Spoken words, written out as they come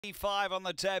5 on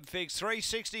the tab fix,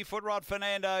 360 Foot Rod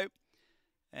Fernando,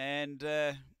 and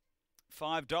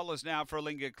 $5 now for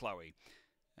Alinga Chloe.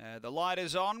 The light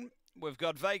is on. We've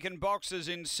got vacant boxes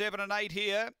in 7 and 8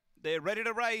 here. They're ready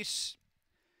to race.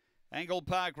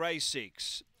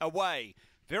 Angle-Park-281220-Race-6. Away.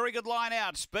 Very good line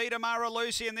out. Speed Amara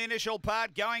Lucy in the initial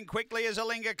part. Going quickly is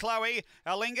Alinga Chloe.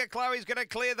 Alinga Chloe's going to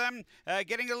clear them.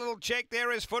 Getting a little check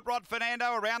there is Foot Rod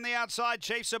Fernando. Around the outside,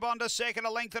 Chief Sabonda second,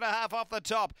 a length and a half off the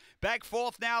top. Back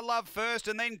fourth now, Love first,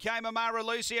 and then came Amara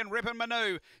Lucy and Rip and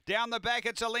Manu. Down the back,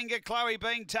 it's Alinga Chloe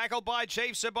being tackled by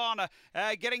Chief Sabonda.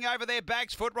 Getting over their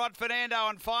backs, Foot Rod Fernando,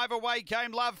 and 5 away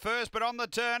came Love first, but on the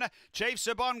turn, Chief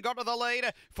Sabon got to the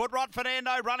lead. Foot Rod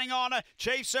Fernando running on.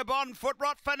 Chief Sabon, Foot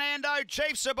Rod Fernando,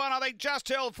 Chief Sabon, I think, just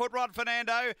held Foot Rod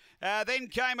Fernando. Then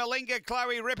came Alinga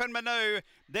Chloe, Rip and Manu.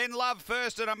 Then Love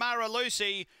first and Amara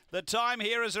Lucy. The time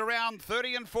here is around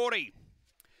 30 and 40.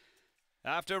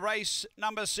 After race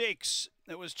number 6,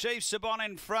 it was Chief Sabon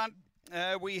in front.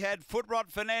 We had Foot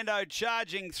Rod Fernando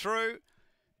charging through,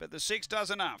 but the 6 does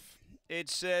enough.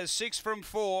 It's 6 from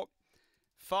 4.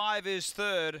 5 is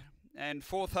third, and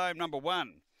fourth home number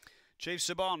 1. Chief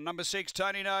Sabon, number 6,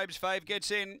 Tony Nobes. Fave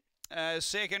gets in.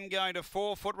 Second going to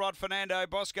 4, Foot Rod Fernando.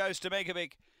 Boss goes to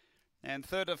Mekovic. And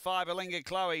third to 5, Alinga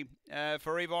Chloe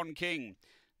for Yvonne King.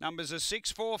 Numbers are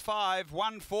 6, 4, 5,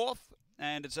 1 fourth.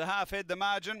 And it's a half head the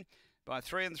margin by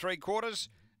 3 3/4.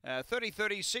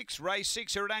 30-36, race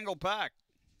 6 here at Angle Park.